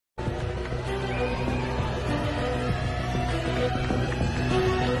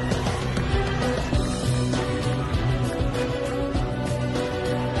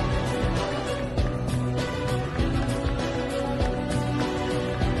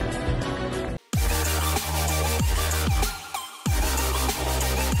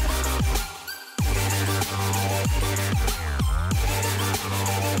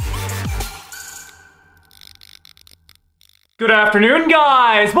Good afternoon,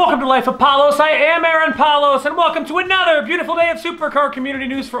 guys! Welcome to Life of Palos. I am Aaron Palos, and welcome to another beautiful day of supercar community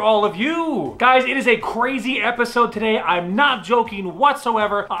news for all of you. Guys, it is a crazy episode today. I'm not joking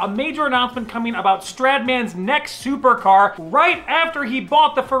whatsoever. A major announcement coming about Stradman's next supercar right after he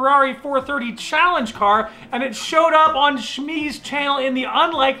bought the Ferrari 430 Challenge car, and it showed up on Shmee's channel in the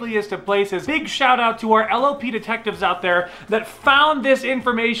unlikeliest of places. Big shout out to our LOP detectives out there that found this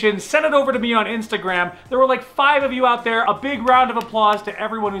information, sent it over to me on Instagram. There were like 5 of you out there. A big round of applause to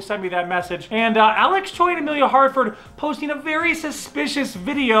everyone who sent me that message. And Alex, Choi, and Emelia Hartford posting a very suspicious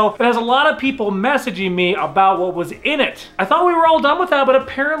video that has a lot of people messaging me about what was in it. I thought we were all done with that, but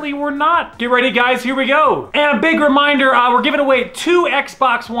apparently we're not. Get ready, guys, here we go. And a big reminder, we're giving away 2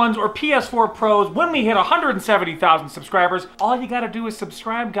 Xbox Ones or PS4 Pros when we hit 170,000 subscribers. All you gotta do is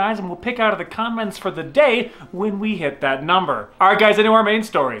subscribe, guys, and we'll pick out of the comments for the day when we hit that number. All right, guys, into our main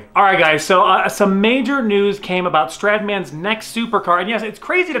story. All right, guys, so some major news came about Stradman's next supercar. And yes, it's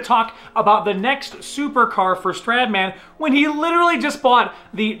crazy to talk about the next supercar for Stradman when he literally just bought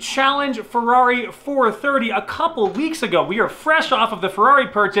the Challenge Ferrari 430 a couple weeks ago. We are fresh off of the Ferrari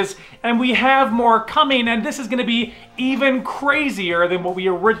purchase and we have more coming, and this is going to be even crazier than what we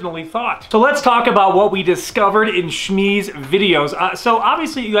originally thought. So let's talk about what we discovered in Shmee's videos. So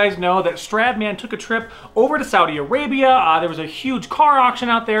obviously you guys know that Stradman took a trip over to Saudi Arabia. There was a huge car auction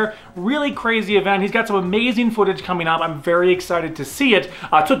out there, really crazy event. He's got some amazing footage coming up. I'm very excited to see it.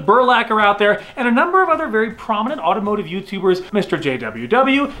 Took Burlacker out there and a number of other very prominent automotive YouTubers. Mr.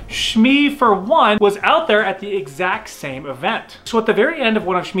 JWW, Shmee for one, was out there at the exact same event. So at the very end of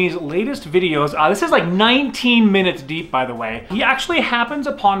one of Shmee's latest videos, this is like 19 minutes deep, by the way, he actually happens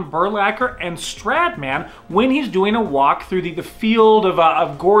upon Burlacker and Stradman when he's doing a walk through the field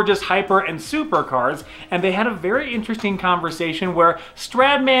of gorgeous hyper and supercars, and they had a very interesting conversation where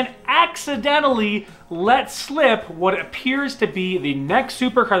Stradman accidentally let slip what appears to be the next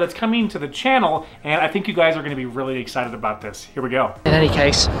supercar that's coming to the channel, and I think you guys are going to be really excited about this. Here we go. In any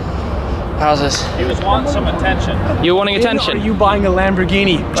case, how's this? He was wanting some attention. You're wanting attention? Are you buying a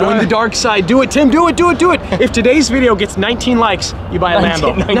Lamborghini? Join the dark side. Do it, Tim. Do it, do it, do it. If today's video gets 19 likes, you buy a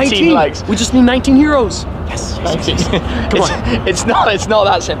Lambo. 19 likes. We just need 19 heroes. Yes, yes, yes. Come on. It's not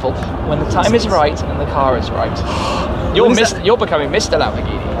that simple. When the time is right and the car is right, you're becoming Mr.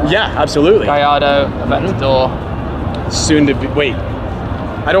 Lamborghini. Yeah, absolutely. Gallardo, Aventador. Soon to be. Wait.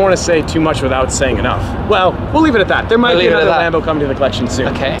 I don't want to say too much without saying enough. Well, we'll leave it at that. There might be another Lambo coming to the collection soon.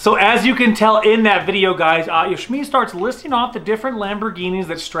 Okay. So as you can tell in that video, guys, Shmee starts listing off the different Lamborghinis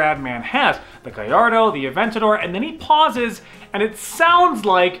that Stradman has. The Gallardo, the Aventador, and then he pauses, and it sounds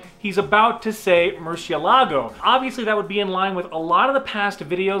like he's about to say Murcielago. Obviously, that would be in line with a lot of the past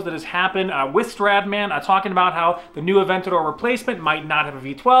videos that has happened with Stradman, talking about how the new Aventador replacement might not have a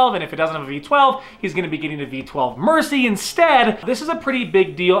V12, and if it doesn't have a V12, he's going to be getting a V12 Mercy instead. This is a pretty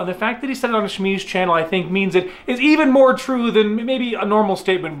big deal, and the fact that he said it on Shmee's channel, I think, means it is even more true than maybe a normal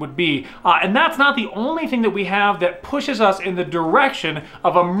statement would be. And that's not the only thing that we have that pushes us in the direction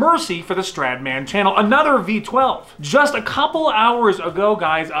of a Mercy for the Stradman channel, another V12. Just a couple hours ago,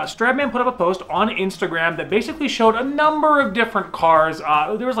 guys, Stradman put up a post on Instagram that basically showed a number of different cars.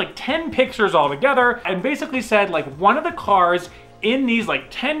 There was like 10 pictures altogether, and basically said like one of the cars in these like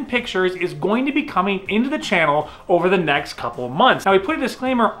 10 pictures is going to be coming into the channel over the next couple of months. Now, we put a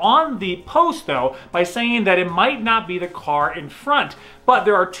disclaimer on the post though by saying that it might not be the car in front, but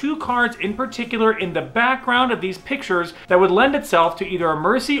there are 2 cars in particular in the background of these pictures that would lend itself to either a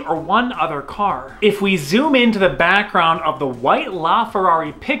Mercy or one other car. If we zoom into the background of the white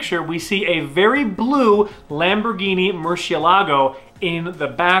LaFerrari picture, we see a very blue Lamborghini Murcielago in the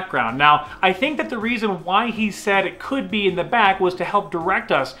background. Now, I think that the reason why he said it could be in the back was to help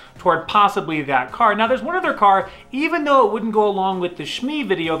direct us toward possibly that car. Now, there's one other car, even though it wouldn't go along with the Shmee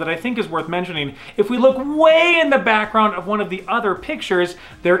video, that I think is worth mentioning. If we look way in the background of one of the other pictures,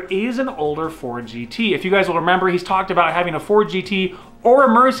 there is an older Ford GT. If you guys will remember, he's talked about having a Ford GT or a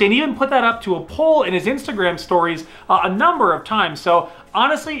Mercy, and even put that up to a poll in his Instagram stories a number of times. So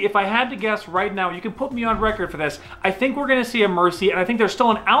honestly, if I had to guess right now, you can put me on record for this, I think we're gonna see a Mercy, and I think there's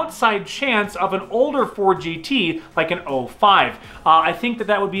still an outside chance of an older Ford GT, like an 05. I think that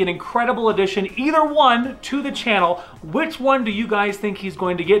that would be an incredible addition, either one, to the channel. Which one do you guys think he's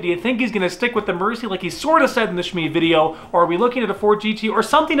going to get? Do you think he's gonna stick with the Mercy like he sort of said in the Shmee video, or are we looking at a Ford GT or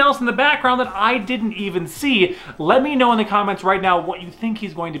something else in the background that I didn't even see? Let me know in the comments right now what you think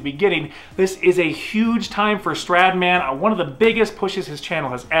he's going to be getting. This is a huge time for Stradman, one of the biggest pushes his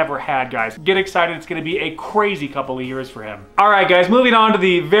channel has ever had, guys. Get excited, it's gonna be a crazy couple of years for him. All right, guys, moving on to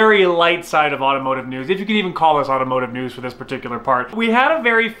the very light side of automotive news, if you can even call this automotive news for this particular part. We had a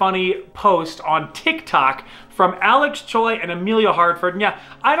very funny post on TikTok from Alex Choi and Emelia Hartford. And yeah,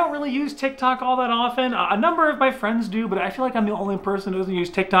 I don't really use TikTok all that often. A number of my friends do, but I feel like I'm the only person who doesn't use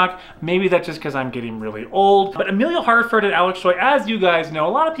TikTok. Maybe that's just because I'm getting really old. But Emelia Hartford and Alex Choi, as you guys know,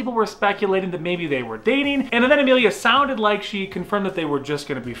 a lot of people were speculating that maybe they were dating. And then Emelia sounded like she confirmed that they were just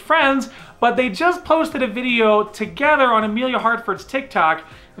going to be friends. But they just posted a video together on Emelia Hartford's TikTok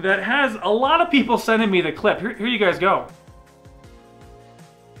that has a lot of people sending me the clip. Here you guys go.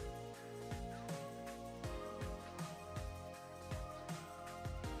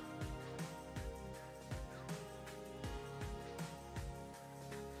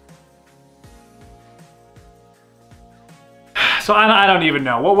 So I don't even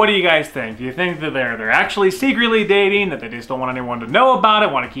know. What do you guys think? Do you think that they're actually secretly dating, that they just don't want anyone to know about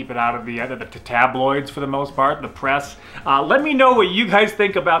it, want to keep it out of the tabloids for the most part, the press? Let me know what you guys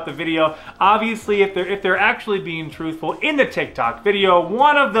think about the video. Obviously, if they're actually being truthful in the TikTok video,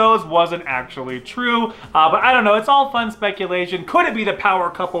 one of those wasn't actually true. But I don't know. It's all fun speculation. Could it be the power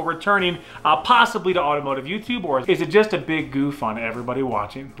couple returning possibly to automotive YouTube, or is it just a big goof on everybody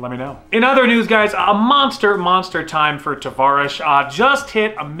watching? Let me know. In other news, guys, a monster time for Tavarish. Just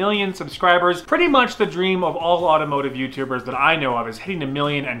hit 1 million subscribers. Pretty much the dream of all automotive YouTubers that I know of is hitting 1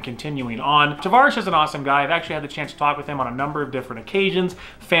 million and continuing on. Tavarish is an awesome guy. I've actually had the chance to talk with him on a number of different occasions.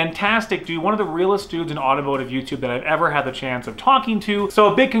 Fantastic dude, one of the realest dudes in automotive YouTube that I've ever had the chance of talking to.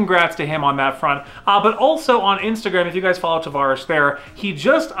 So a big congrats to him on that front. But also on Instagram, if you guys follow Tavarish there, he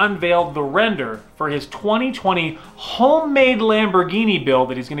just unveiled the render for his 2020 homemade Lamborghini build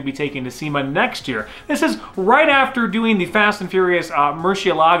that he's going to be taking to SEMA next year. This is right after doing the Fast and Furious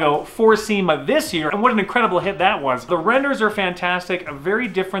Murcielago for SEMA this year, and what an incredible hit that was. The renders are fantastic, very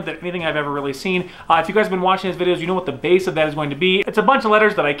different than anything I've ever really seen. If you guys have been watching his videos, you know what the base of that is going to be. It's a bunch of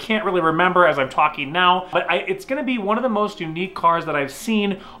letters that I can't really remember as I'm talking now, but it's going to be one of the most unique cars that I've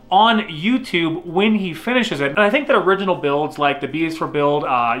seen on YouTube when he finishes it. And I think that original builds like the B's for Build,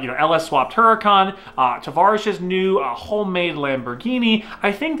 LS swapped Huracan, Tavarish's new homemade Lamborghini,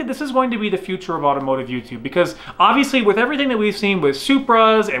 I think that this is going to be the future of automotive YouTube, because obviously with everything that we've seen with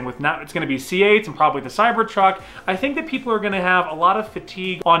Supras and with now it's going to be C8s and probably the Cybertruck, I think that people are going to have a lot of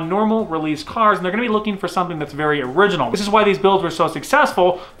fatigue on normal release cars, and they're going to be looking for something that's very original. This is why these builds were so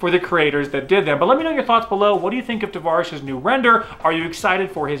successful for the creators that did them. But let me know your thoughts below. What do you think of Tavarish's new render? Are you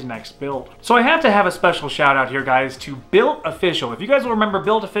excited for his next build? So I have to have a special shout out here, guys, to Built Official. If you guys will remember,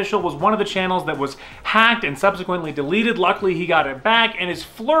 Built Official was one of the channels that was hacked and subsequently deleted. Luckily, he got it back and is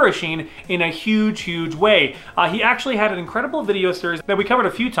flourishing in a huge way. He actually had an incredible video series that we covered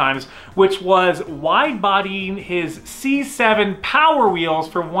a few times, which was wide-bodying his C7 Power Wheels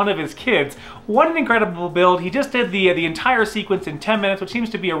for one of his kids. What an incredible build. He just did the entire sequence in 10 minutes, which seems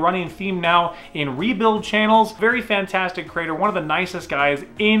to be a running theme now in rebuild channels. Very fantastic creator, one of the nicest guys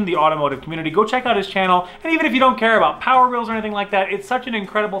in the automotive community. Go check out his channel, and even if you don't care about Power Wheels or anything like that, it's such an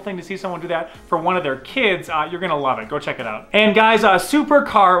incredible thing to see someone do that for one of their kids. You're gonna love it. Go check it out. And guys,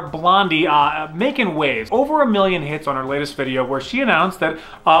 Supercar Blondie making waves. Over 1 million hits on her latest video, where she announced that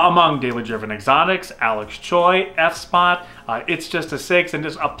among Daily Driven Exotics, Alex Choi, F-Spot, It's Just a Six, and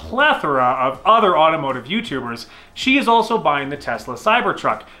just a plethora of other automotive YouTubers, she is also buying the Tesla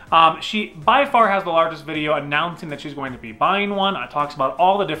Cybertruck. She by far has the largest video announcing that she's going to be buying one. Talks about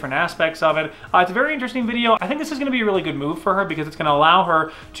all the different aspects of it. It's a very interesting video. I think this is going to be a really good move for her, because it's going to allow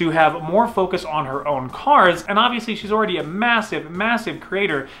her to have more focus on her own cars. And obviously she's already a massive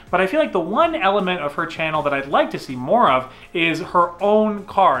creator, but I feel like the one element of her channel that I'd like to see more of is her own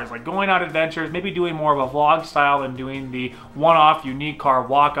cars, like going out adventures, maybe doing more of a vlog style than doing the one-off unique car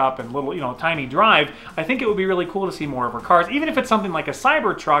walk up and little, tiny drive. I think it would be really cool to see more of her cars, even if it's something like a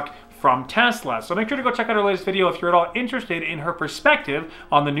Cybertruck from Tesla. So make sure to go check out her latest video if you're at all interested in her perspective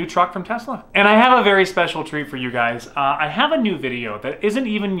on the new truck from Tesla. And I have a very special treat for you guys. I have a new video that isn't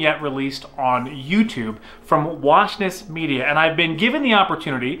even yet released on YouTube from Woyshnis Media, and I've been given the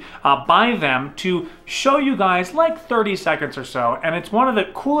opportunity by them to show you guys like 30 seconds or so, and it's one of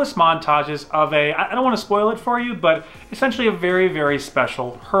the coolest montages of I don't want to spoil it for you, but essentially a very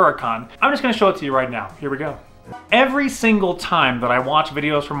special Huracan. I'm just going to show it to you right now. Here we go. Every single time that I watch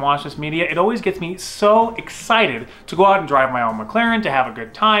videos from Woyshnis Media, it always gets me so excited to go out and drive my own McLaren, to have a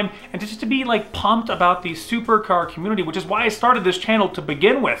good time, and just to be like pumped about the supercar community, which is why I started this channel to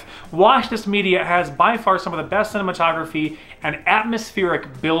begin with. Woyshnis Media has by far some of the best cinematography and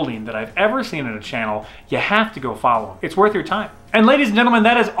atmospheric building that I've ever seen in a channel. You have to go follow them. It's worth your time. And ladies and gentlemen,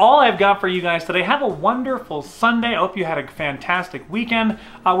 that is all I've got for you guys today. Have a wonderful Sunday. I hope you had a fantastic weekend.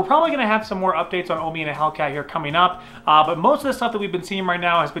 We're probably going to have some more updates on Omi and a Hellcat here coming up. But most of the stuff that we've been seeing right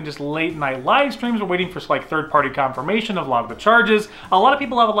now has been just late night live streams. We're waiting for like third-party confirmation of a lot of the charges. A lot of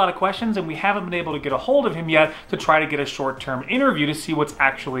people have a lot of questions, and we haven't been able to get a hold of him yet to try to get a short-term interview to see what's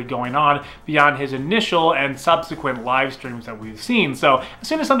actually going on beyond his initial and subsequent live streams that we've seen. So as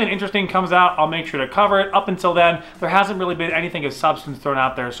soon as something interesting comes out, I'll make sure to cover it. Up until then, there hasn't really been anything of substance thrown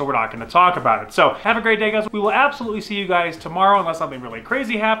out there, so we're not going to talk about it. So have a great day, guys. We will absolutely see you guys tomorrow unless something really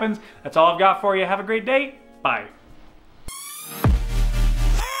crazy happens. That's all I've got for you. Have a great day. Bye.